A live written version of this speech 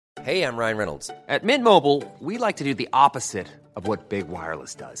Hey, I'm Ryan Reynolds. At Mint Mobile, we like to do the opposite of what Big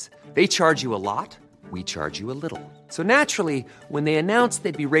Wireless does. They charge you a lot, we charge you a little. So naturally, when they announced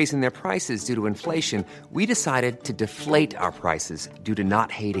they'd be raising their prices due to inflation, we decided to deflate our prices due to not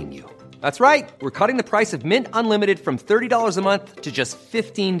hating you. That's right. We're cutting the price of Mint Unlimited from $30 a month to just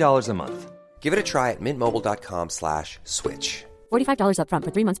 $15 a month. Give it a try at mintmobile.com/switch. $45 up front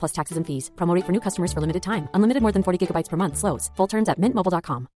for 3 months plus taxes and fees. Promo rate for new customers for limited time. Unlimited more than 40 gigabytes per month. Slows full terms at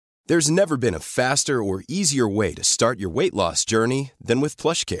mintmobile.com. There's never been a faster or easier way to start your weight loss journey than with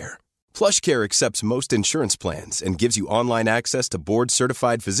PlushCare. PlushCare accepts most insurance plans and gives you online access to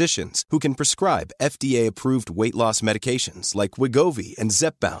board-certified physicians who can prescribe FDA-approved weight loss medications like Wegovy and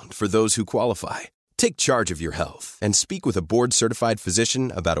Zepbound for those who qualify. Take charge of your health and speak with a board-certified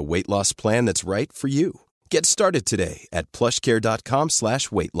physician about a weight loss plan that's right for you. Get started today at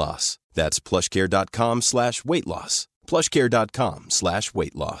plushcare.com/weight loss. That's plushcare.com/weight loss.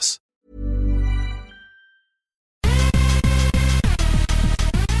 plushcare.com/weight loss.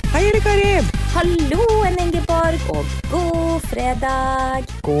 Hei, Karib! Hallo, Ingeborg, og god fredag.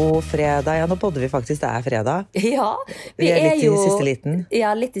 God fredag. Ja, nå podder vi faktisk. Det er fredag. Ja, vi er litt i siste liten.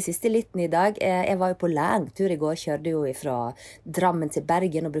 Ja, litt i siste liten i dag. Jeg var jo på lang tur i går, kjørte jo fra Drammen til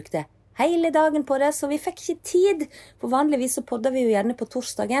Bergen og brukte hele dagen på det, så vi fikk ikke tid. For vanligvis så podder vi jo gjerne på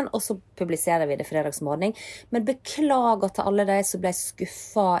torsdagen, og så publiserer vi det fredagsmorgen. Men beklager til alle de som ble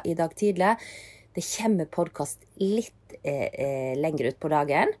skuffet i dag tidlig. Det kommer podcast litt lenger ut på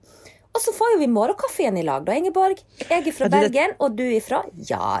dagen. Og så får jo vi morgenkaffen i lag da, Ingeborg. Jeg er fra Bergen, og du er fra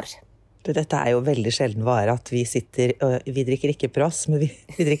Jar. Dette er jo veldig sjelden vare at vi sitter, vi drikker ikke pross, men vi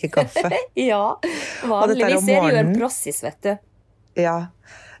drikker kaffe. Ja, vanligvis er det jo en prossis, vet du. Ja,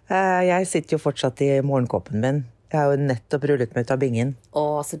 jeg sitter jo fortsatt i morgenkåpen min. Jeg har jo nettopp rullet meg ut av bingen.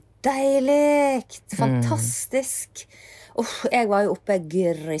 Å, så deilig! Fantastisk! Jeg var jo oppe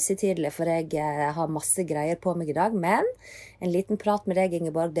grysetidlig, for jeg har masse greier på meg i dag, men en liten prat med deg,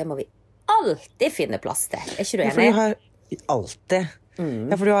 Ingeborg, det må vi alltid finne plass til. Er ikke du enig? Ja, for du har alltid.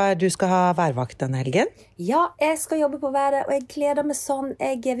 Ja, for du skal ha værvakt denne helgen? Ja, jeg skal jobbe på været, og jeg gleder meg sånn.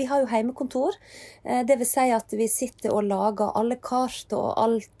 Vi har jo heimekontor. Det vil si at vi sitter og lager alle kart og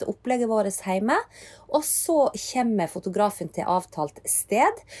alt opplegget vårt hjemme. Og så kommer fotografen til avtalt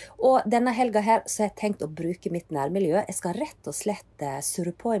sted. Og denne helga her så har jeg tenkt å bruke mitt nærmiljø. Jeg skal rett og slett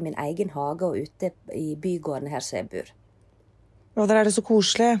surre på i min egen hage og ute i bygården her som jeg bor. Og der er det så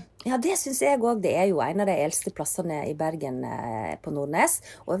koselig. Ja, det synes jeg også. Det er jo en av de eldste plassene i Bergen på Nordnes.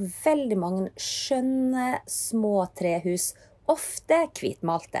 Og veldig mange skjønne små trehus, ofte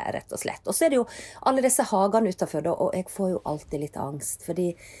hvitmalte, rett og slett. Og så er det jo alle disse hagene utenfor, og jeg får jo alltid litt angst,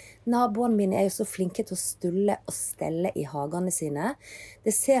 fordi naboene mine er jo så flinke til å stulle og stelle i hagene sine.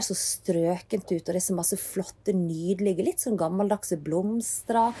 Det ser så strøkent ut, og det er så masse flotte, nydelige, litt sånn gammeldagse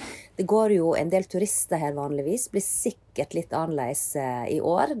blomstre. Det går jo en del turister her vanligvis, blir sikkert litt annerledes i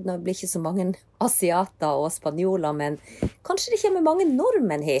år. Det blir ikke så mange asiater og spanjoler, men kanskje det kommer mange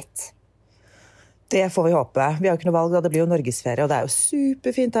nordmenn hit. Det får vi håpe. Vi har jo ikke noe valg, da. Det blir jo norgesferie, og det er jo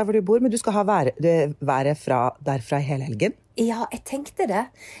superfint der hvor du bor, men du skal ha været derfra i hele helgen? Ja, jeg tenkte det.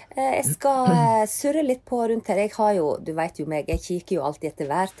 Jeg skal surre litt på rundt her. Jeg har jo, du vet jo meg, jeg kikker jo alltid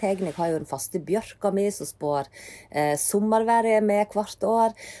etter værtegn. Jeg har jo den faste bjørka mi som spår sommerværet med hvert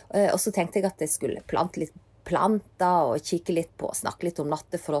år. Og så tenkte jeg at jeg skulle plante litt planter og kikke litt på, snakke litt om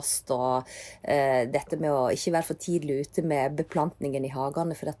nattefrost og dette med å ikke være for tidlig ute med beplantningen i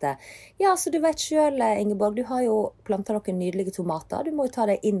hagene, for dette. Ja, så du vet selv, Ingeborg, du har jo plantet noen nydelige tomater. Du må jo ta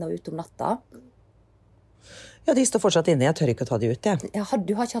det inn og ut om natta. Ja, de står fortsatt inne. Jeg tør ikke å ta de ut, jeg. Ja,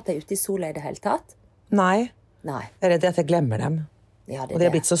 du har ikke hatt det ute i sola i det hele tatt? Nei. Nei. Jeg er redd at jeg glemmer dem. Ja, det og de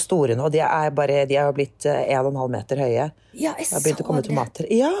har blitt så store nå. De har blitt 1,5 meter høye. Ja, jeg så det. Det har begynt å komme tomater.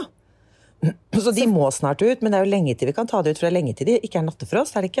 Ja! Så de må snart ut, men det er jo lenge til vi kan ta det ut, for det er lenge til de ikke er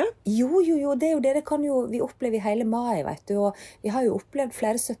nattefrost, er det ikke? Jo, det er jo det. Det kan jo vi oppleve i hele mai, vet du. Og vi har jo opplevd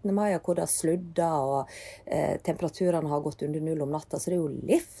flere 17. mai hvor det har sluddet, og temperaturene har gått under null om natta, så det er jo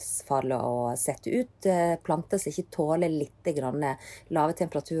livsfarlig å sette ut planter som ikke tåler litt lave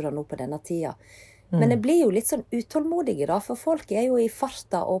temperaturer nå på denne tida. Men det blir jo litt sånn utålmodige da, for folk er jo i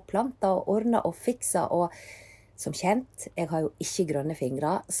farta og planter og ordner og fikser, og som kjent, jeg har jo ikke grønne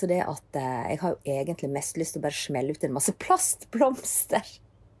fingre, så det at jeg har jo egentlig mest lyst til å bare smelle ut en masse plastblomster.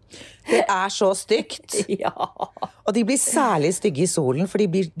 Det så stygt. Ja. Og de blir særlig stygge i solen, for de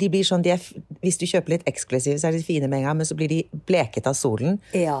blir sånn, hvis du kjøper litt eksklusiv, så de fine med en gang, men så blir de bleket av solen.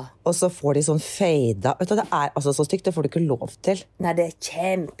 Ja. Og så får de sånn feida. Vet du, det altså så stygt, det får du ikke lov til. Nei, det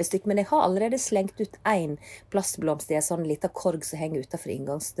kjempestygt, men jeg har allerede slengt ut en plastblomst i en sånn liten korg som henger utenfor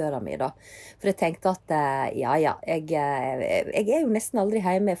inngangsdøra mi da. For jeg tenkte at, jeg jo nesten aldri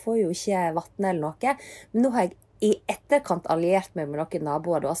hjemme, jeg får jo ikke vatten eller noe, men nå har jeg i etterkant alliert meg med noen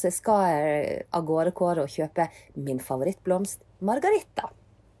naboer da, så jeg skal av gårde Kåre og kjøpe min favorittblomst, Margarita.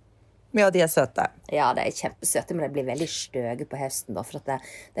 Ja, de søte. Ja, de kjempesøte, men de blir veldig støge på høsten da, for at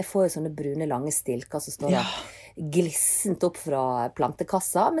de får jo sånne brune, lange stilker som står glissent opp fra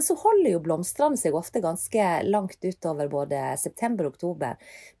plantekassa, men så holder jo blomstrene seg ofte ganske langt utover både september og oktober.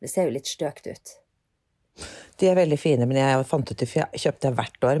 Det ser jo litt støkt ut. De veldig fine, men jeg fant ut jeg kjøpte det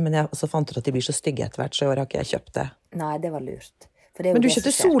hvert år, men jeg også fant ut at de blir så stygge etter hvert, så i år har ikke jeg kjøpt det. Nei, det var lurt. For det men du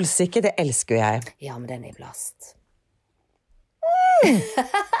kjøpte solsikke, det elsker jo jeg. Ja, men den i blast.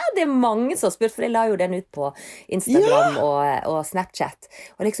 Det mange som har spurt, for jeg la jo den ut på Instagram og Snapchat.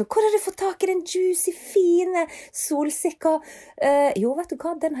 Og liksom, hvor har du fått tak i den juicy, fine solsikka? Jo, vet du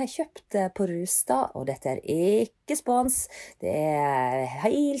hva, den har jeg kjøpt på Rustad, og dette ikke spons, det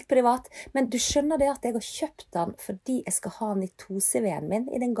helt privat. Men du skjønner det at jeg har kjøpt den fordi jeg skal ha den i 2CV-en min,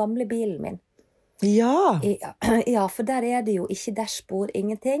 i den gamle bilen min. Ja. Ja, for der det jo ikke dashbord,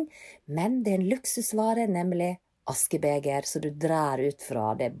 ingenting, men det en luksusvare, nemlig askebeger, så du drar ut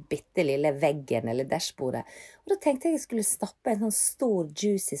fra det bittelille veggen eller dashbordet. Og da tenkte jeg skulle stappe en sånn stor,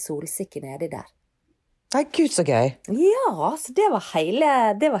 juicy solsikke nedi der. Nei, Gud, så gøy. Ja, så det var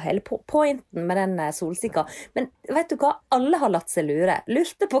hele pointen med den solsikka. Men vet du hva? Alle har latt seg lure.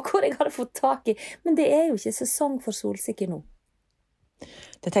 Lurte på hvor jeg hadde fått tak i, men det jo ikke sesong for solsikke nå.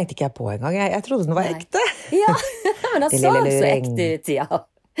 Det tenkte ikke jeg på engang. Jeg trodde den var ekte. Ja, men den så så luring. ekte ut, ja.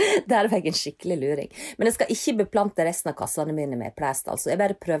 Der var jeg en skikkelig luring. Men jeg skal ikke beplante resten av kassene mine med plast, altså. Jeg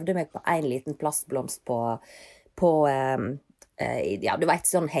bare prøvde meg på en liten plastblomst på ja, du vet,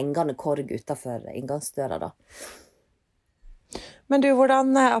 sånn hengende korg utenfor inngangsdøra da. Men du,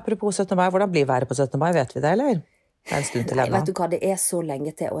 apropos 17. mai, hvordan blir været på 17. mai, vet vi det, eller? Det en stund til ennå. Vet du hva, det så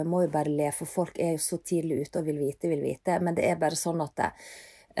lenge til, og jeg må jo bare le, for folk jo så tidlig ute og vil vite, men det bare sånn at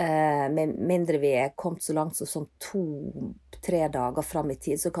med mindre vi kommet så langt så sånn 2-3 dager frem i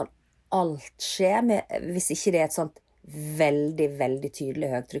tid, så kan alt skje, hvis ikke det et sånt veldig, veldig tydelig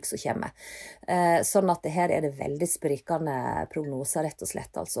høytrykk som kommer. Sånn at her det veldig sprikende prognoser, rett og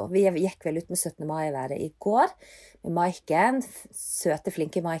slett, altså. Vi gikk vel ut med 17. mai-været i går, med Maiken, søte,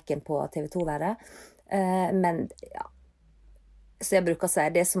 flinke Maiken på TV2-været. Men, ja, så jeg bruker å si,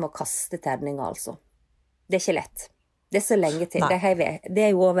 det som å kaste terninger, altså. Det ikke lett. Det så lenge til. Det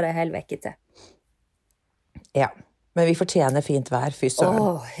jo over en hel vekk til. Ja, men vi fortjener fint vær, fy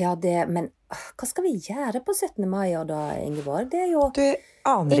søren. Ja, men hva skal vi gjøre på 17. mai da, Ingeborg? Det jo du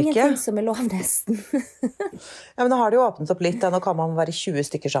aner ingenting ikke. Som lov nesten. Ja, men nå har det jo åpnet opp litt, nå kan man være 20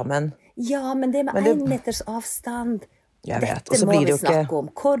 stykker sammen. Ja, men det med 1 meters avstand. Jeg vet, Dette og så må blir det vi jo ikke... snakke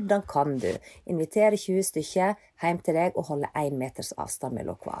om. Hvordan kan du invitere 20 stykker hjem til deg og holde 1 meters avstand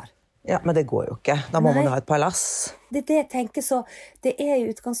mellom hver? Ja, men det går jo ikke. Da må man ha et palass. Det jeg tenker så, det i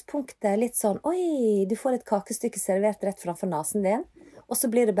utgangspunktet litt sånn, oi, du får et kakestykke servert rett framfor nasen din, og så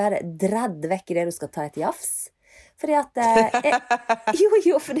blir det bare dradd vekk i det du skal ta et jafs. Fordi at,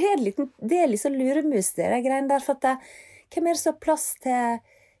 jo, for det liksom luremus det greiene der, for at hvem det som har plass til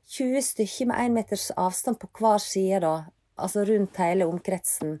 20 stykker med 1 meters avstand på hver side da, altså rundt hele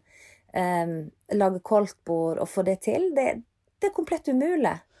omkretsen, lage koldtbord og få det til, det komplett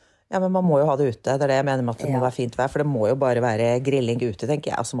umulig. Ja, men man må jo ha det ute, det det jeg mener med at det må være fint vær, for det må jo bare være grilling ute,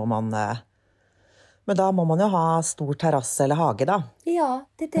 tenker jeg, og så må man... Men da må man jo ha stor terrasse eller hage da. Ja,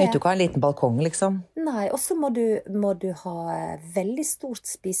 det. Nytter jo ikke ha en liten balkong, liksom. Nei, og så må du ha veldig stort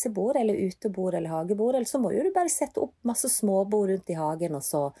spisebord, eller utebord, eller hagebord, eller så må jo du bare sette opp masse småbord rundt i hagen, og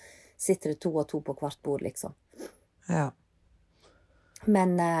så sitter det 2 og 2 på hvert bord, liksom. Ja.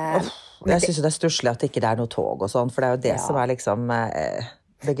 Men... jeg synes jo det stusselig at det ikke er noe tog og sånn, for det jo det som liksom...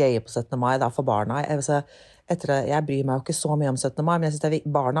 det gøye på 17. mai da, for barna. Jeg bryr meg jo ikke så mye om 17. mai, men jeg synes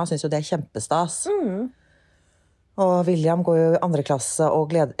barna synes jo det kjempestas. Og William går jo i 2. klasse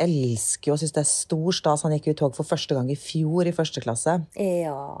og elsker jo, synes det stor stas. Han gikk jo i tog for første gang i fjor i 1. klasse.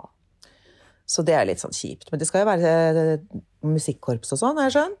 Ja. Så det litt sånn kjipt. Men det skal jo være musikkorps og sånn,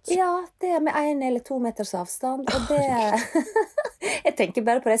 har jeg skjønt? Ja, det med 1 eller 2 meters avstand. Og det... Jeg tenker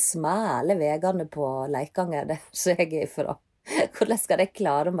bare på de smale vegene på Leikanger, der så jeg ifra. Hvordan skal de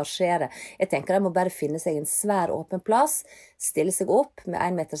klare å marsjere? Jeg tenker de må bare finne seg en svær åpen plass, stille seg opp med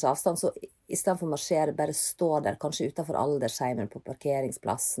 1 meters avstand, så i stedet for å marsjere, bare stå der, kanskje utenfor aldersheimen på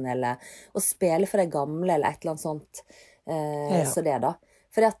parkeringsplassen, eller å spille for de gamle, eller et eller annet sånt. Så det da.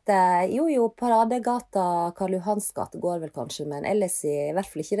 For at, Paradegata, Karl Johans gate går vel kanskje, men ellers i hvert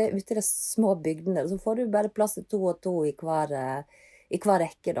fall ikke ute i de små bygdene, så får du bare plass til 2 og 2 i hver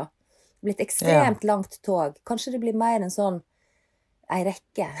rekke da. Det blir et ekstremt langt tog. Kanskje det blir mer enn sånn ei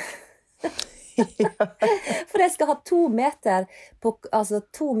rekke. For jeg skal ha 2 meter altså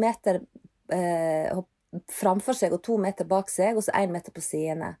 2 meter framfor seg og 2 meter bak seg, og så 1 meter på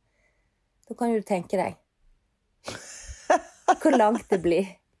sidene. Da kan du tenke deg hvor langt det blir.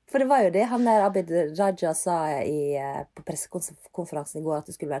 For det var jo det han der Abid Raja sa på pressekonferansen i går, at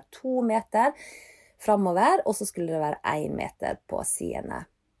det skulle være 2 meter fremover, og så skulle det være 1 meter på sidene.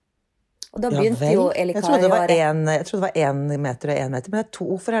 Og da begynte jo Eli Kari jeg trodde det var 1 meter og 1 meter, men det 2,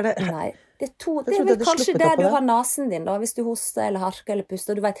 hvorfor det? Nei, det 2, det vel kanskje der du har nasen din da, hvis du hoster eller harker eller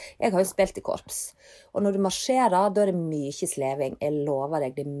puster. Du vet, jeg har jo spilt i korps, og når du marsjerer, da det mye sleving. Jeg lover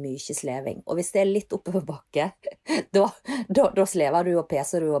deg, det mye sleving. Og hvis det litt oppover bakke, da slever du og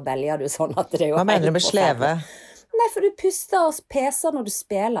peser du og belger du sånn at det jo Hva mener du med sleve? Nei, for du puster og peser når du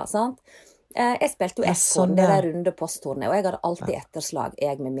spiller, sant? Jeg spilte jo F-horn, det der runde posthornet, og jeg hadde alltid etterslag,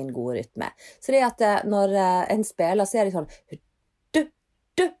 jeg med min gode rytme. Så det at når en spiller, så det sånn du, du,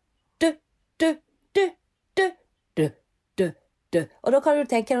 du, du, du, du, du, du, du. Og da kan du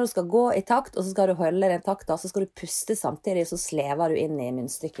tenke når du skal gå i takt, og så skal du holde den takta, og så skal du puste samtidig, så slever du inn i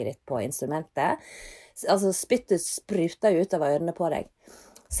munnstykket ditt på instrumentet. Altså spyttet spruter ut av ørene på deg.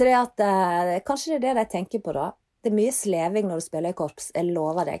 Så det at, kanskje det de tenker på da. Det mye sleving når du spiller i korps, jeg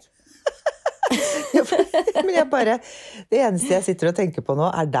lover deg. Men det eneste jeg sitter og tenker på nå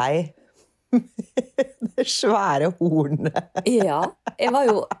deg det svære hornet. Ja, jeg var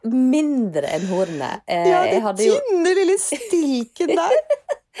jo mindre enn hornet. Det tynne lille stilken der.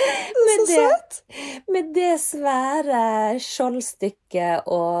 Så søt. Med det svære skjoldstykket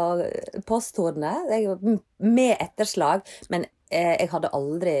og posthornet, med etterslag, men jeg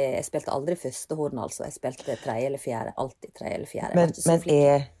spilte aldri første horn, altså. Jeg spilte 3. eller 4, alltid 3. eller 4. Men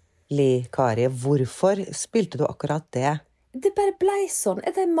Eli Kari, hvorfor spilte du akkurat det? Det bare ble sånn.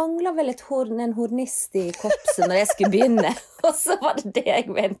 Jeg manglet vel en hornist i korpset når jeg skulle begynne, og så var det jeg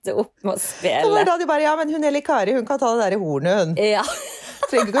ventet opp med å spille. Det var da de bare, men hun Eli Kari, hun kan ta det der i hornet, hun. Ja.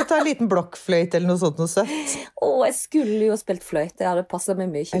 Trenger ikke å ta en liten blokkfløyte eller noe sånt, noe søtt. Jeg skulle jo spilt fløyte, jeg hadde passet meg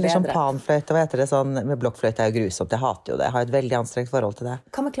mye bedre. Eller sjampanfløyte, hva heter det sånn, med blokkfløyte jo grusomt, jeg hater jo det, jeg har et veldig anstrengt forhold til det.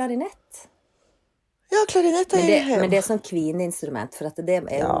 Hva med klarinett? Ja, klarinett men det sånn kvineinstrument, for at det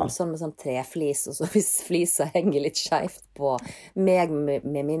jo sånn med sånn treflis, og så hvis flisa henger litt skjevt på meg med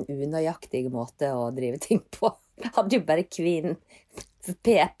min unøyaktige måte å drive ting på, hadde jo bare kvinen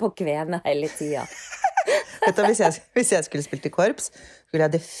på kvene hele tiden. Vet du, hvis jeg skulle spilt i korps, skulle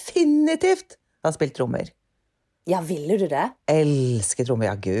jeg definitivt ha spilt trommer. Ja, ville du det? Elsker trommer,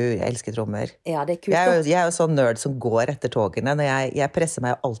 ja gud, jeg elsker trommer. Ja, det kult. Jeg jo sånn nerd som går etter togene, når jeg presser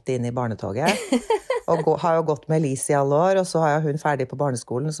meg jo alltid inn i barnetoget, og har jo gått med Elise i alle år, og så har hun ferdig på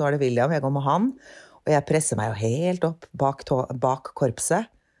barneskolen, så var det William, jeg går med han, og jeg presser meg jo helt opp bak korpset,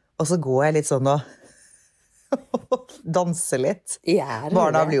 og så går jeg litt sånn og danser litt.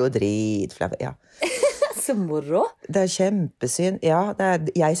 Barna blir jo dritflaue, ja. Så moro. Det kjempesyn. Ja,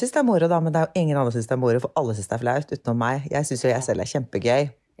 jeg synes det moro da, men det jo ingen andre synes det moro, for alle synes det flaut utenom meg. Jeg synes jo jeg selv kjempegøy.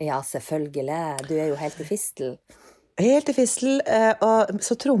 Ja, selvfølgelig. Du jo helt i fistel. Helt i fistel, og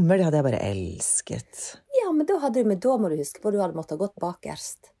så trommer, det hadde jeg bare elsket. Ja, men da må du huske på, du hadde måttet gått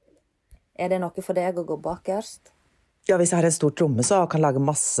bakerst. Det noe for deg å gå bakerst? Ja, hvis jeg har en stor tromme, så kan jeg lage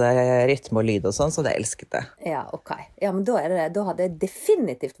masse rytme og lyd og sånn, så det elsket det. Ja, ok. Ja, men da hadde det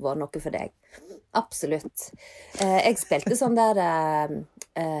definitivt vært noe for deg. Absolutt. Jeg spilte sånn der,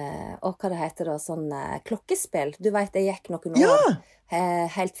 hva det heter da, sånn klokkespill. Du vet, jeg gikk noen år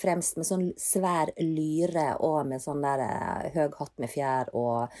helt fremst med sånn svær lyre, og med sånn der høy hatt med fjær,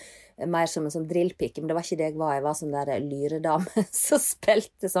 og mer som en sånn drillpike, men det var ikke det jeg var sånn der lyredame, som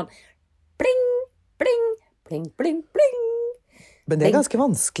spilte sånn bling, bling, bling, bling, bling. Men det ganske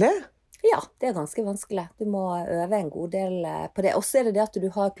vanskelig. Ja, det ganske vanskelig. Du må øve en god del på det. Og så det at du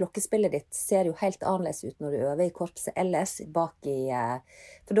har klokkespillet ditt, ser jo helt annerledes ut når du øver i korpset ellers,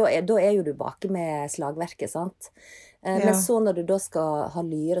 for da jo du bak med slagverket, sant? Men så når du da skal ha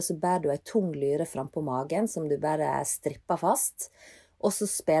lyre, så bærer du en tung lyre frem på magen, som du bare stripper fast, og så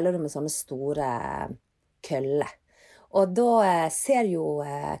spiller du med sånne store køller. Og da ser jo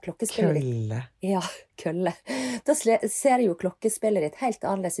klokkespillet ditt... Kølle. Ja, kølle. Da ser jo klokkespillet ditt helt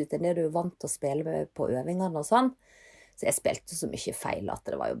annerledes ut enn det du vant til å spille med på øvingene og sånn. Så jeg spilte så mye feil at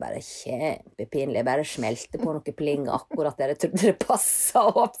det var jo bare kjempepinlig. Jeg bare smelte på noe pling akkurat der jeg trodde det passet,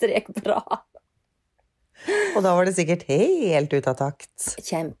 og håpte det gikk bra. Og da var det sikkert helt ut av takt.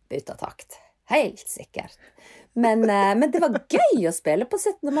 Kjempe ut av takt. Helt sikkert. Men det var gøy å spille på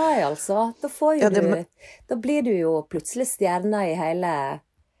 17. mai, altså. Da da blir du jo plutselig stjerne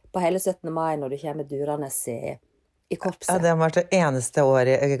på hele 17. mai når du kommer durende i korpset. Ja, det har vært det eneste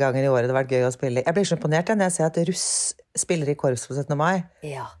gangen i året det har vært gøy å spille. Jeg blir så imponert når jeg ser at russ spiller i korps på 17. mai.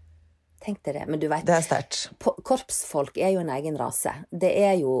 Ja, tenk deg det. Men du vet, det sterkt. Korpsfolk er jo en egen rase. Det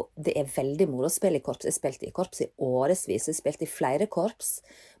er veldig moro å spille i korps. Jeg spilte i korps i årevis. Jeg spilte i flere korps.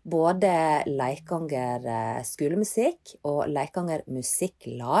 Både Leikanger skolemusikk og Leikanger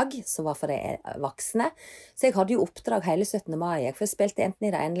musikklag, som var for de voksne. Så jeg hadde jo oppdrag hele 17. mai, for jeg spilte enten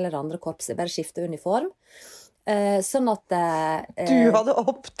i det ene eller det andre korpset. Jeg bare skiftet uniform. Sånn at du hadde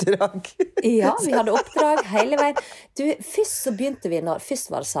oppdrag. Ja, vi hadde oppdrag hele veien. Først så begynte vi først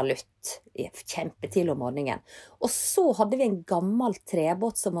var det salutt kjempetidlig om morgenen, og så hadde vi en gammel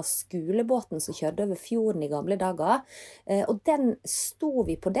trebåt som var skolebåten som kjørte over fjorden i gamle dager, og den sto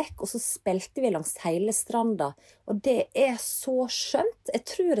vi på dekk, og så spilte vi langs hele stranda, og det er så skjønt. Jeg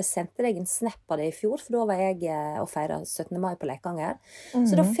tror jeg sendte deg en snap av det i fjor, for da var jeg og feiret 17. mai på Leikanger.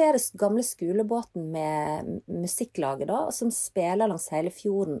 Så da feres gamle skolebåten med musikklaget da, som spiller langs hele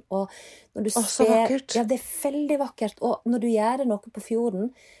fjorden, og når du så vakkert. Ja, det er veldig vakkert, og når du gjør noe på fjorden,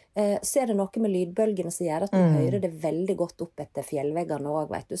 så er det noe med lydbølgene som gjør at du hører det veldig godt opp etter fjellveggene også,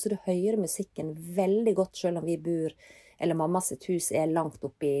 vet du. Så du hører musikken veldig godt, selv om vi bor, eller mamma sitt hus er langt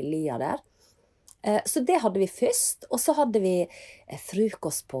oppe i lia der. Så det hadde vi først, og så hadde vi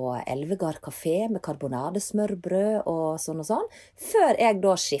frokost på Elvegard Café med karbonadesmørbrød og sånn, før jeg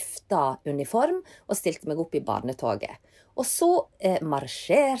da skiftet uniform og stilte meg opp i barnetoget. Og så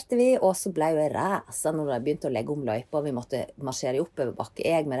marsjerte vi, og så ble jeg ræsa når jeg begynte å legge om løypa, og vi måtte marsjere i oppoverbakke.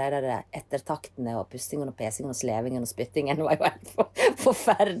 Jeg med de der ettertaktene og pustingen og pesingen og slevingen og spyttingen var jo helt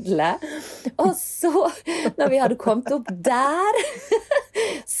forferdelig. Og så, når vi hadde kommet opp der,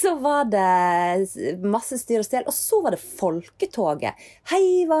 så var det masse styr og stel, og så var det folketoget.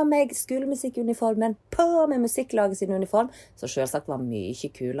 Heiva meg skolemusikkuniformen på med musikklaget sin uniform, som selvsagt var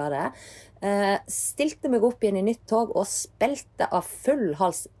mye kulere. Stilte meg opp igjen i nytt tog og spilte av full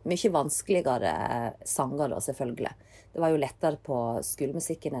hals, mye vanskeligere sanger da, selvfølgelig. Det var jo lettere på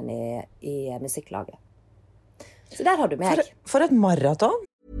skolemusikken enn i musikklaget. Så der har du meg. For et maraton!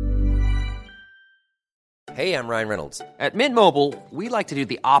 Hey, I'm Ryan Reynolds. At Mint Mobile, we like to do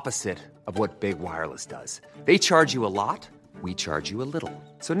the opposite of what Big Wireless does. They charge you a lot, we charge you a little.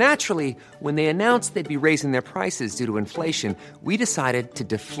 So naturally, when they announced they'd be raising their prices due to inflation, we decided to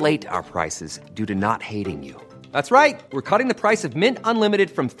deflate our prices due to not hating you. That's right. We're cutting the price of Mint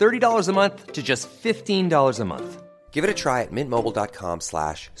Unlimited from $30 a month to just $15 a month. Give it a try at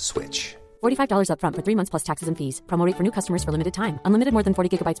mintmobile.com/switch. $45 up front for 3 months plus taxes and fees. Promo rate for new customers for limited time. Unlimited more than 40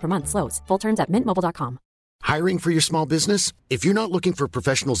 gigabytes per month. Slows full terms at mintmobile.com. Hiring for your small business? If you're not looking for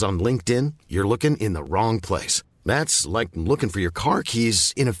professionals on LinkedIn, you're looking in the wrong place. That's like looking for your car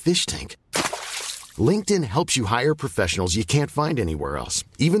keys in a fish tank. LinkedIn helps you hire professionals you can't find anywhere else,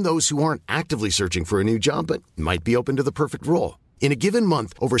 even those who aren't actively searching for a new job but might be open to the perfect role. In a given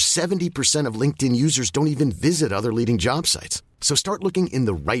month, over 70% of LinkedIn users don't even visit other leading job sites. So start looking in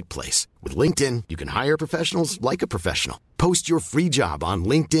the right place. With LinkedIn, you can hire professionals like a professional. Post your free job on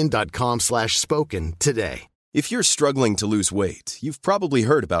linkedin.com/spoken today. If you're struggling to lose weight, you've probably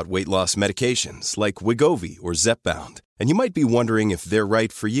heard about weight loss medications like Wegovy or Zepbound, and you might be wondering if they're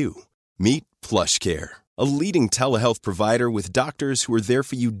right for you. Meet PlushCare, a leading telehealth provider with doctors who are there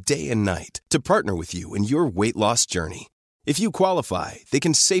for you day and night to partner with you in your weight loss journey. If you qualify, they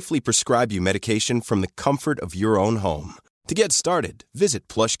can safely prescribe you medication from the comfort of your own home. To get started, visit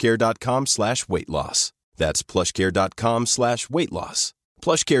plushcare.com/weight-loss. That's plushcare.com/weight-loss.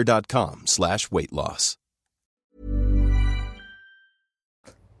 plushcare.com/weight-loss.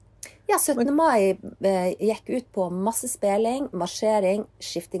 Ja, 17. mai gikk ut på masse speling, marsjering,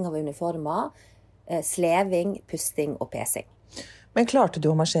 skifting av uniformer, sleving, pusting og pesing. Men klarte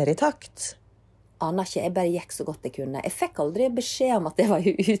du å marsjere i takt? Aner ikke, jeg bare gikk så godt jeg kunne. Jeg fikk aldri beskjed om at det var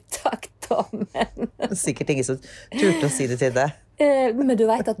i utakt da, men... Sikkert ingen som turte å si det til deg. Men du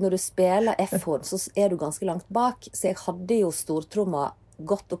vet at når du spiller F-horn, så er du ganske langt bak, så jeg hadde jo stortromma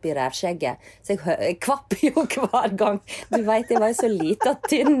godt opp i rævskjegget, så jeg kvapp jo hver gang. Du vet, jeg var jo så lite og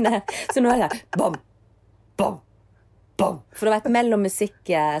tynne, så nå er det bam, bam, bam. For du vet, mellom musikk,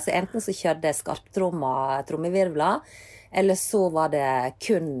 så enten så kjørte jeg skarptromma, trommevirvler, eller så var det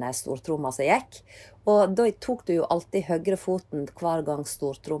kun stortromma som gikk. Og da tok du jo alltid høyre foten hver gang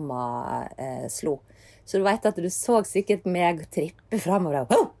stortromma slo. Så du vet at du så sikkert meg trippe fremover.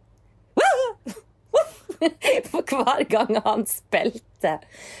 For hver gang han spilte.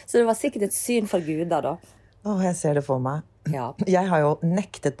 Så det var sikkert et syn for guder da. Jeg ser det for meg. Ja. Jeg har jo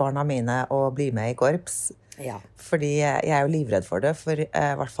nektet barna mine å bli med i korps. Ja. Fordi jeg er jo livredd for det. For i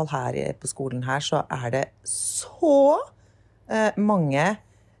hvert fall her på skolen her så er det så mange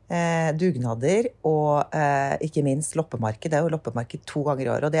dugnader og ikke minst loppemarked. Det er jo loppemarked 2 ganger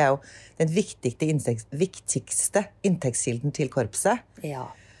i året, og det er jo den viktigste inntektskilden til korpset. Ja.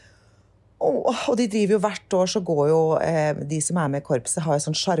 Og de driver jo hvert år, så går jo de som er med i korpset har jo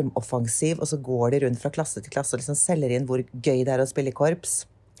sånn sjarmoffensiv, og så går de rundt fra klasse til klasse og liksom selger inn hvor gøy det er å spille i korps.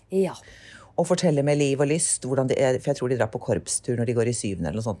 Ja. Og forteller med liv og lyst hvordan det er, for jeg tror de drar på korpstur når de går i 7.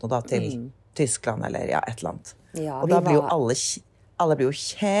 eller noe sånt, og da til Tyskland eller et eller annet. Ja, og da blir jo alle blir jo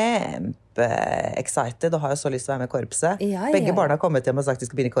kjempe-excited og har jo så lyst til å være med i korpset. Ja. Begge barna har kommet hjem og sagt de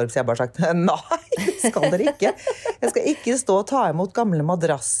skal begynne i korpset. Jeg har bare sagt, nei, det skal dere ikke. Jeg skal ikke stå og ta imot gamle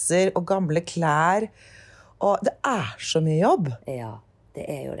madrasser og gamle klær. Og det er så mye jobb. Ja, det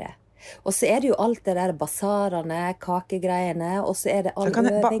er jo det. Og så er det jo alt det der basarene, kakegreiene, og så er det all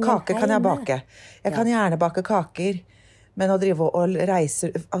øvingen kake kan jeg bake. Jeg kan gjerne bake kaker, men å drive og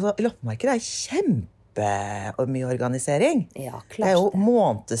reise... Altså, loppemarkedet er kjempemye organisering. Ja, klart det er jo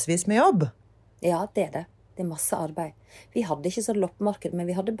månedsvis med jobb. Ja, det er det. Det er masse arbeid. Vi hadde ikke sånn loppemarked, men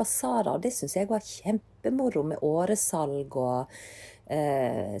vi hadde basarer, og det synes jeg var kjempemoro med åresalg og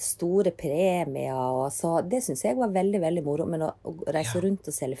store premier. Og så. Det synes jeg var veldig, veldig moro, men å reise rundt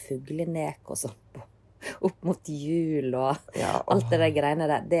og selge fuglenek og sånn opp mot jul og alt det der greiene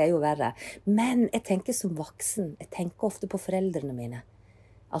der, det er jo verre. Men jeg tenker som voksen, jeg tenker ofte på foreldrene mine.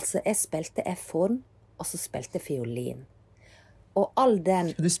 Altså, jeg spilte F-horn, og så spilte jeg fiolin. Og all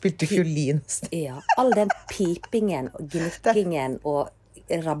den... Du spilte fiolin? Ja, all den pipingen og gnikkingen og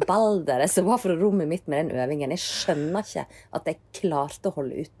rabaldere som var fra rommet mitt med den øvingen. Jeg skjønner ikke at jeg klarte å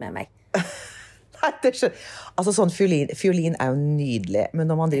holde ut med meg. Nei, altså sånn fiolin er jo nydelig, men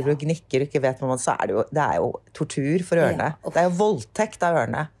når man driver og gnikker og ikke vet hva man, så er det er jo tortur for ørene. Det er jo voldtekt av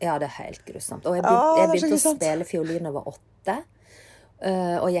ørene. Ja, det er helt grusomt. Og jeg begynte å spille fiolin da jeg var 8,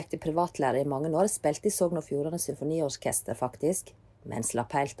 og gikk til privatlærer i mange år. Jeg spilte i Sogn og Fjordane Symfoniorkester faktisk, men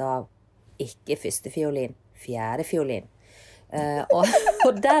slapp helt av. Ikke første fiolin, fjerde fiolin.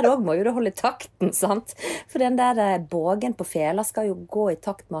 Og der også må jo du holde takten, sant? For den der bågen på fela skal jo gå i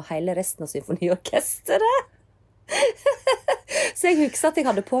takt med hele resten av symfoniorkesteret. Så jeg husker at jeg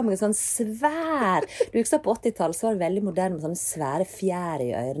hadde på meg en sånn svær... Du husker på 80-tallet så var det veldig moderne med sånne svære fjær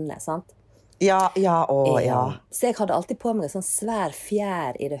i ørene, sant? Ja. Så jeg hadde alltid på meg en sånn svær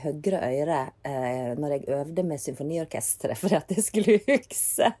fjær i det høyre øret når jeg øvde med symfoniorkesteret, for at jeg skulle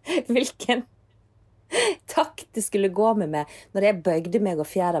huske hvilken takt det skulle gå med meg. Når jeg bøygde meg og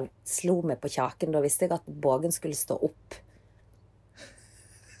fjæra slo meg på kjaken, da visste jeg at bågen skulle stå opp.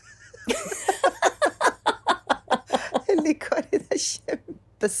 Jeg liker det, det er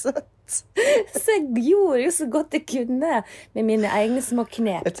kjempesøtt. Så jeg gjorde jo så godt jeg kunne med mine egne små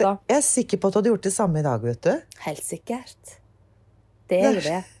knep. Da. Jeg er sikker på at du hadde gjort det samme i dag, vet du. Helt sikkert. Det er jo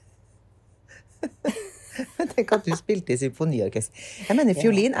det. Men tenk at du spilte i symfoniorkester. Jeg mener,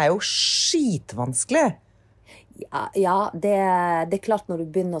 fiolin er jo skitvanskelig. Ja, det er klart når du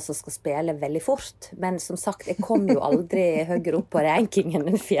begynner å skal spille veldig fort. Men som sagt, jeg kom jo aldri høyere opp på rankingen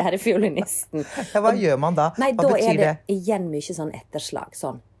den fjerde fiolinisten. Ja, hva gjør man da? Nei, hva da betyr er det igjen mye sånn etterslag.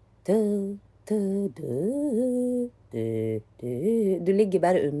 Sånn. Du ligger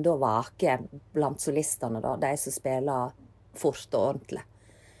bare under og vaker blant solistene, da. De som spiller fort og ordentlig.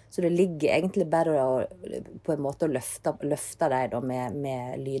 Så det ligger egentlig bare på en måte å løfte deg da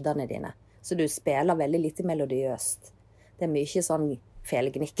med lydene dine. Så du spiller veldig lite melodiøst. Det er mye sånn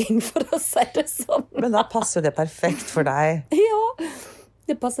felgnikking, for å si det sånn. Men da passer det perfekt for deg. Ja,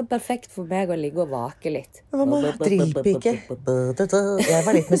 det passer perfekt for meg å ligge og vake litt. Hva med drillpike? Jeg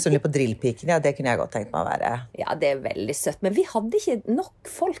var litt misunnelig på drillpiken. Ja, det kunne jeg godt tenkt meg å være. Ja, det er veldig søtt. Men vi hadde ikke nok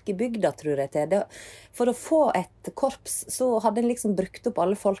folk i bygda, tror jeg, til det. For å få et korps, så hadde en liksom brukt opp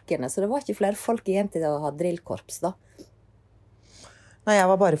alle folkene. Så det var ikke flere folk igjen til å ha drillkorps, da. Nei, jeg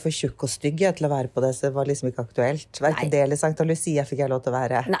var bare for tjukk og stygg til å være på det, så det var liksom ikke aktuelt. Hverken det eller Sankta Lucia fikk jeg lov til å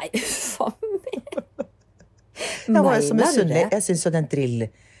være. Nei, faen meg. Jeg var jo så misunnelig. Jeg synes jo den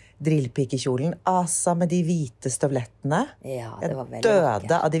drillpikekjolen, altså med de hvite støvlettene. Ja, det var veldig døde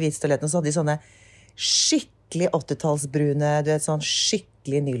vakkert. av de hvite støvlettene, så hadde de sånne skikkelig 80-tallsbrune, du vet, sånn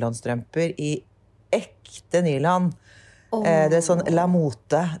skikkelig nylonstrømper i ekte nylon. Det er sånn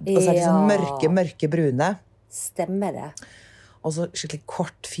lamote, og så er de sånn mørke brune. Stemmer det. Og så skikkelig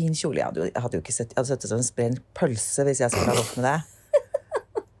kort, fin kjole. Jeg hadde jo ikke sett, jeg hadde sett det som en sprent pølse hvis jeg skulle ha gått med det.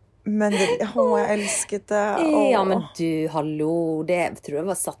 Men jeg elsket det. Ja, men du, hallo, det tror jeg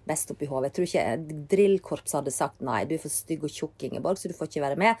var satt mest opp i hodet. Jeg tror ikke drillkorps hadde sagt nei, du er for stygg og tjukk, Ingeborg, så du får ikke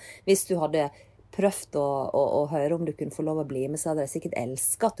være med. Hvis du hadde prøvd å høre om du kunne få lov å bli med, så hadde jeg sikkert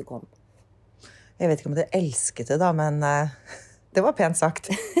elsket at du kom. Jeg vet ikke om jeg elsket det da, men det var pent sagt.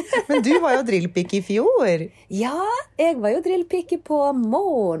 Men du var jo drillpike i fjor. Ja, jeg var jo drillpike på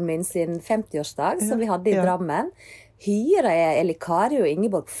moren min sin 50-årsdag, som vi hadde i Drammen. Hyra Eli Kari og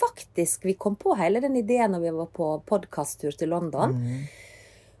Ingeborg. Faktisk, vi kom på hele den ideen når vi var på podcasttur til London.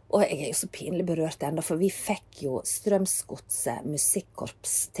 Og jeg er jo så pinlig berørt enda, for vi fikk jo Strømsgodset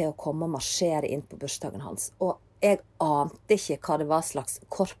musikkorps til å komme og marsjere inn på bursdagen hans. Og jeg ante ikke hva det var slags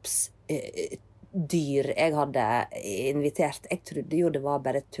korpsdyr jeg hadde invitert. Jeg trodde jo det var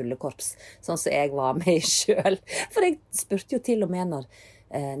bare et tullekorps, sånn som jeg var med i selv. For jeg spurte jo til og med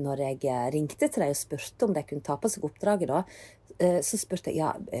når jeg ringte til deg og spurte om de kunne ta på seg oppdraget da, så spurte jeg,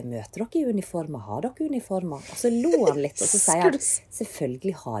 ja, møter dere i uniformer? Har dere uniformer? Og så lo han litt, og så sier han,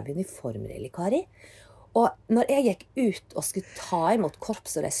 selvfølgelig har vi uniformer, Eli Kari. Og når jeg gikk ut og skulle ta imot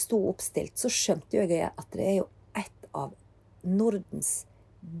korps, og de sto oppstilt, så skjønte jeg at det er jo et av Nordens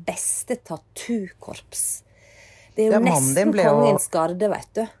beste tattoo-korps. Det er jo nesten kongens garde,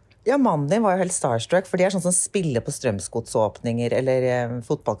 vet du. Ja, mannen din var jo helt starstruck, for de er sånn som spiller på strømsgodsåpninger eller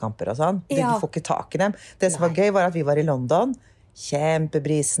fotballkamper og sånn. Du får ikke tak i dem. Det som var gøy var at vi var i London,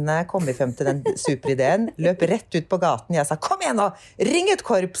 kjempebrisende, kom vi frem til den superideen, løp rett ut på gaten, jeg sa, kom igjen nå, ring et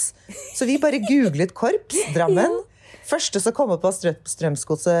korps! Så vi bare googlet korps, Drammen. Første som kom opp på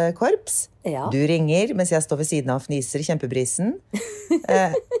Strømsgodskorps, du ringer, mens jeg står ved siden av og fniser i kjempebrisen.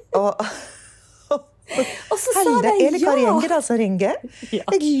 Og så sa de Eli Kari Enger altså ringer.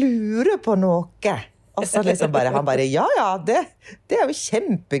 Jeg lurer på noe. Og så liksom han bare, ja, det er jo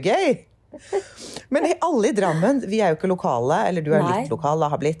kjempegøy. Men alle i Drammen, vi er jo ikke lokale, eller du er litt lokal,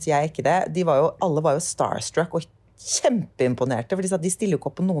 har blitt, jeg er ikke det. Alle var jo starstruck og kjempeimponerte, for de stiller jo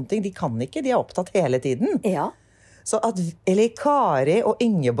ikke opp på noen ting, de kan ikke, de er opptatt hele tiden. Ja. Så at Eli Kari og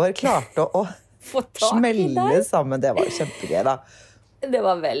Ingeborg klarte å smelle sammen, det var kjempegøy da. Det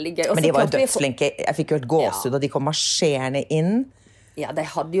var veldig gøy. Men de var jo dødsflinke. Jeg fikk jo et gåsehud, og de kom marsjerende inn. Ja, de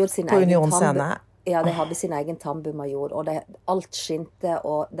hadde jo sin egen tambu. Ja, de hadde sin egen tambumajor, og alt skinte,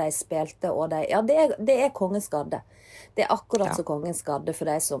 og de spilte, og ja, det er kongens garde. Det er akkurat så kongens garde for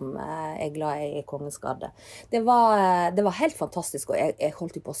de som er glad i kongens garde. Det var helt fantastisk, og jeg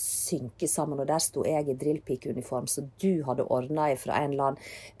holdt jo på å synke sammen, og der sto jeg i drillpikeuniform, så du hadde ordnet fra et eller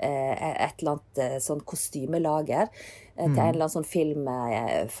annet sånn kostymelager, til en eller annen sånn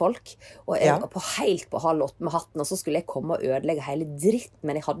filmfolk, og jeg helt på 7:30 med hatten, og så skulle jeg komme og ødelegge hele dritt,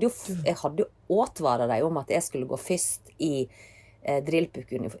 men jeg hadde jo åtvaret deg om at jeg skulle gå først i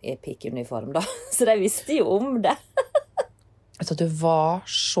drillpikeuniform da, så de visste jo om det. Så du var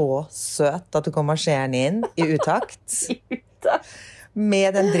så søt at du kom marsjerende inn i utakt.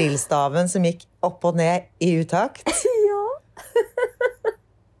 Med den drillstaven som gikk opp og ned i utakt. Ja.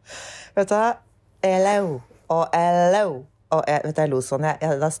 Vet du, hello. Og jeg lo sånn,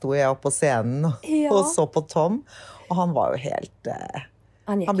 da sto jeg opp på scenen og så på Tom, og han var jo helt...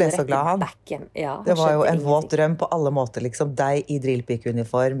 Han ble så glad, han. Det var jo en våt drøm på alle måter, liksom. Deg i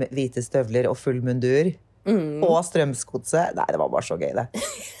drillpikeuniform, hvite støvler og full mundur. Og Strømsgodset. Nei, det var bare så gøy, det.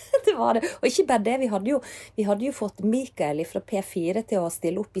 Det var det. Og ikke bare det, vi hadde jo fått Mikael fra P4 til å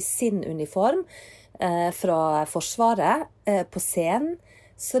stille opp i sin uniform fra Forsvaret på scenen.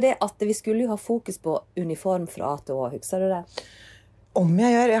 Så det at vi skulle jo ha fokus på uniform fra A til Å, husker du det? Om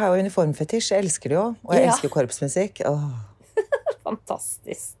jeg gjør, jeg har jo uniformfetisj, jeg elsker det jo. Og jeg elsker jo korpsmusikk.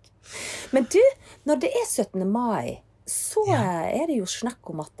 Fantastisk. Men du, når det er 17. mai, så er det jo snakk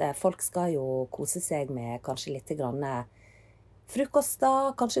om at folk skal jo kose seg med kanskje litt grann frokost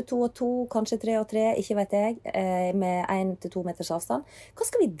da, kanskje 2 og 2, kanskje 3 og 3, ikke vet jeg, med 1 til 2 meters avstand. Hva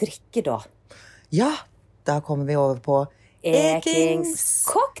skal vi drikke da? Ja, da kommer vi over på Ekings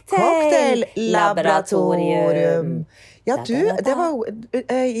Cocktail-laboratorium. Ja, du, det var jo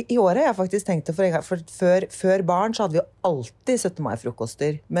i året jeg faktisk tenkte, for før barn så hadde vi jo alltid 17.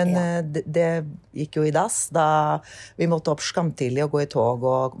 mai-frokoster, men det gikk jo i dass da vi måtte opp skamtidlig og gå i tog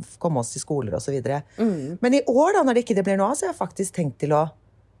og komme oss til skoler og så videre. Men i år da, når det ikke blir noe av, så har jeg faktisk tenkt til å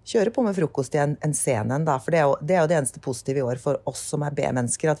kjøre på med frokost i en scenen da, for det er jo det eneste positive i år for oss som er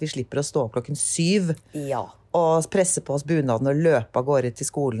B-mennesker, at vi slipper å stå 7:00 og presse på oss bunaden og løpe av gårde til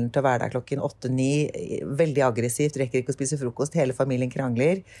skolen til hverdag 8-9, veldig aggressivt, rekker ikke å spise frokost, hele familien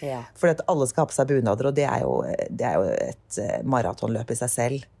krangler, fordi at alle skal ha på seg bunader, og det er jo et maratonløp i seg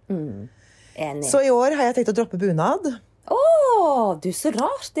selv. Så i år har jeg tenkt å droppe bunad. Du, så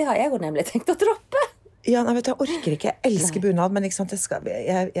rart, det har jeg jo nemlig tenkt å droppe. Ja, nei, vet du, jeg orker ikke. Jeg elsker bunad, men ikke sant,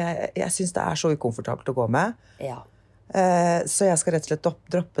 jeg synes det så ukomfortabelt å gå med. Ja. Så jeg skal rett og slett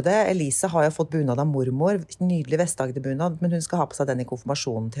droppe det. Elise har jo fått bunad av mormor. Nydelig Vest-Agder-bunad, men hun skal ha på seg den i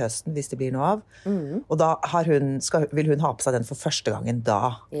konfirmasjonen til høsten, hvis det blir noe av. Og da vil hun ha på seg den for første gangen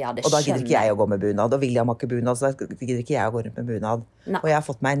da. Ja, og da gidder ikke jeg å gå med bunad. Og William har ikke bunad, så da gidder ikke jeg å gå rundt med bunad. Nei. Og jeg har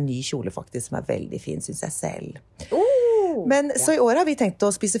fått meg en ny kjole faktisk, som veldig fin, synes jeg selv. Men så i år har vi tenkt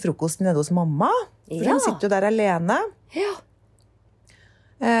å spise frokost nede hos mamma. For hun sitter jo der alene. Ja.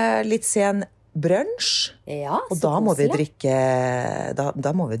 Litt sen brunch. Ja, og da må vi drikke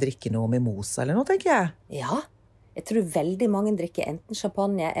noe mimosa eller noe, tenker jeg. Ja, jeg tror veldig mange drikker enten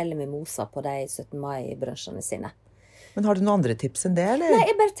champagne eller mimosa på de 17. mai-brunsjene sine. Men har du noen andre tips enn det, eller? Nei,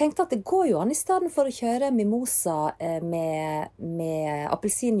 jeg bare tenkte at det går jo an i stedet for å kjøre mimosa med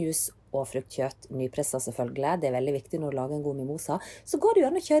appelsinjuice og fruktkjøtt, nypressa selvfølgelig, det veldig viktig når du lager en god mimosa, så går det jo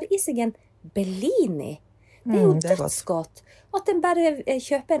an å kjøre i seg en Bellini. Det jo dødsgodt at en bare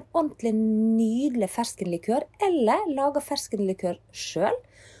kjøper en ordentlig nydelig ferskenlikør, eller lager ferskenlikør selv,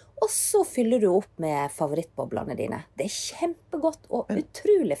 og så fyller du opp med favorittboblene dine. Det kjempegodt og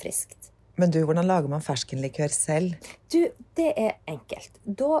utrolig friskt. Men du, hvordan lager man ferskenlikør selv? Du, det enkelt.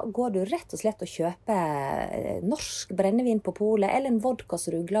 Da går du rett og slett og kjøper norsk brennevin på polet, eller en vodka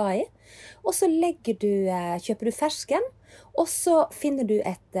som du glad i, og så kjøper du fersken, og så finner du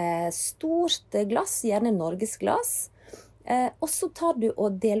et stort glass, gjerne norgesglass, og så tar du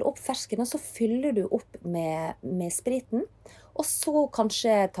og deler opp fersken, og så fyller du opp med spriten, og så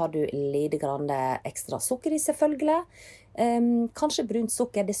kanskje tar du litt ekstra sukker i selvfølgelig. Kanskje brunt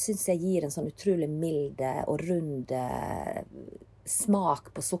sukker, det synes jeg gir en sånn utrolig mild og rund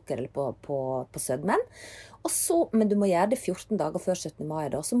smak på sukker eller på sødmen. Og så, men du må gjøre det 14 dager før 17. mai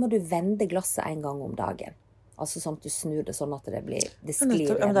da, så må du vende glasset en gang om dagen. Altså sånn at du snur det sånn at det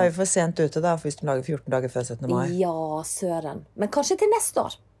sklir. Men da vi for sent ute da, for hvis du lager 14 dager før 17. mai. Ja, søren. Men kanskje til neste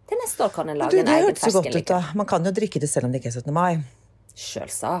år. Til neste år kan en lage en egen ferskenlikør. Man kan jo drikke det selv om det ikke er 17. mai.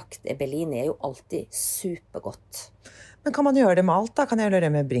 Selvsagt. Bellini jo alltid supergodt. Men kan man gjøre det med alt da? Kan jeg gjøre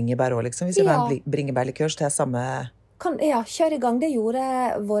det med bringebær også, liksom? Hvis jeg har en bringebærlikør, så tar jeg samme... kjør i gang. Det gjorde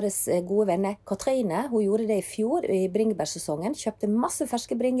våre gode venner Katrine. Hun gjorde det i fjor i bringebærsesongen. Kjøpte masse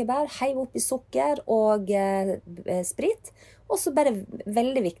ferske bringebær, heiv opp i sukker og sprit. Og så bare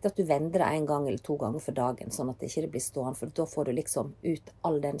veldig viktig at du vender det 1 gang eller 2 ganger for dagen, sånn at det ikke blir stående, for da får du liksom ut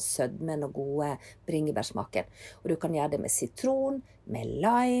all den sødmen og gode bringebærsmaken. Og du kan gjøre det med sitron, med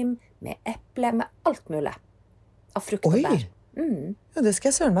lime, med eple, med alt mulig. Av frukt og bær. Ja, det skal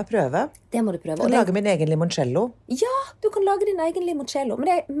jeg søren meg prøve. Det må du prøve. Jeg kan lage min egen limoncello. Ja, du kan lage din egen limoncello.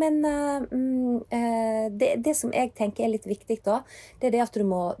 Men det som jeg tenker er litt viktig da, det det at du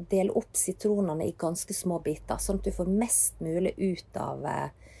må dele opp sitronene i ganske små biter, sånn at du får mest mulig ut av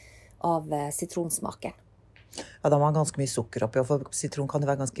sitronsmaken. Ja, da må man ganske mye sukker oppi, og for sitron kan det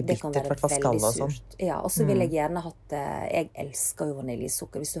være ganske bittert, det kan være veldig surt. Ja, og så vil jeg gjerne jeg elsker jo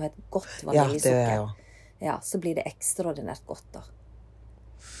vaniljesukker. Hvis du har et godt vaniljesukker. Ja, det gjør jeg også. Ja, så blir det ekstraordinært godt da.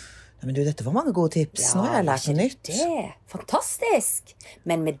 Ja, men du, dette var mange gode tips. Nå har jeg lært noe nytt. Det. Fantastisk!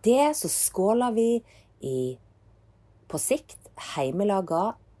 Men med det så skåler vi på sikt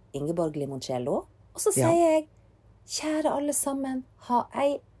heimelaga Ingeborg limoncello. Og så sier jeg, kjære alle sammen, ha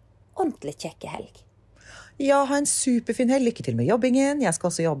ei ordentlig kjekke helg. Ja, ha en superfin helg. Lykke til med jobbingen. Jeg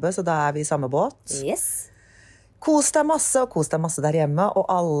skal også jobbe, så da vi i samme båt. Yes. Kos deg masse, og kos deg masse der hjemme, og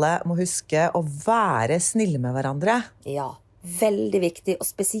alle må huske å være snille med hverandre. Ja, veldig viktig, og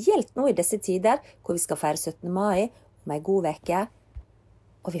spesielt nå i disse tider, hvor vi skal feire 17. mai, med en god veke,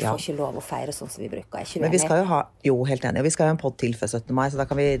 og vi får ikke lov å feire sånn som vi bruker. Men vi skal jo ha, helt enig, vi skal ha en podd til før 17. mai, så da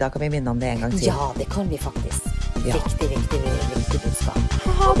kan vi minne om det en gang til. Ja, det kan vi faktisk. Viktig budskap.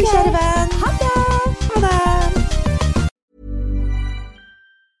 Ha det, kjære venn. Ha det! Ha det!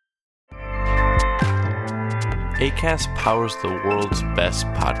 Acast powers the world's best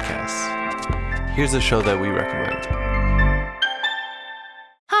podcasts. Here's a show that we recommend.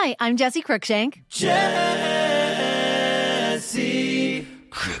 Hi, I'm Jessie Cruikshank. Jessie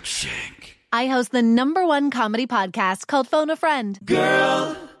Cruikshank. I host the #1 comedy podcast called Phone a Friend.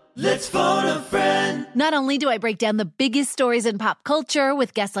 Girl, let's phone a friend. Not only do I break down the biggest stories in pop culture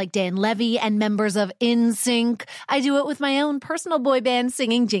with guests like Dan Levy and members of NSYNC, I do it with my own personal boy band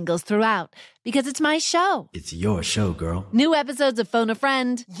singing jingles throughout. Because it's my show. It's your show, girl. New episodes of Phone a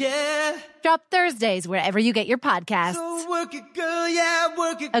Friend. Yeah. Drop Thursdays wherever you get your podcasts. So work it, girl, yeah,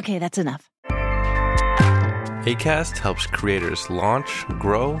 work it. Okay, that's enough. Acast helps creators launch,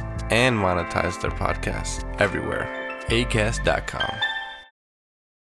 grow, and monetize their podcasts everywhere. Acast.com.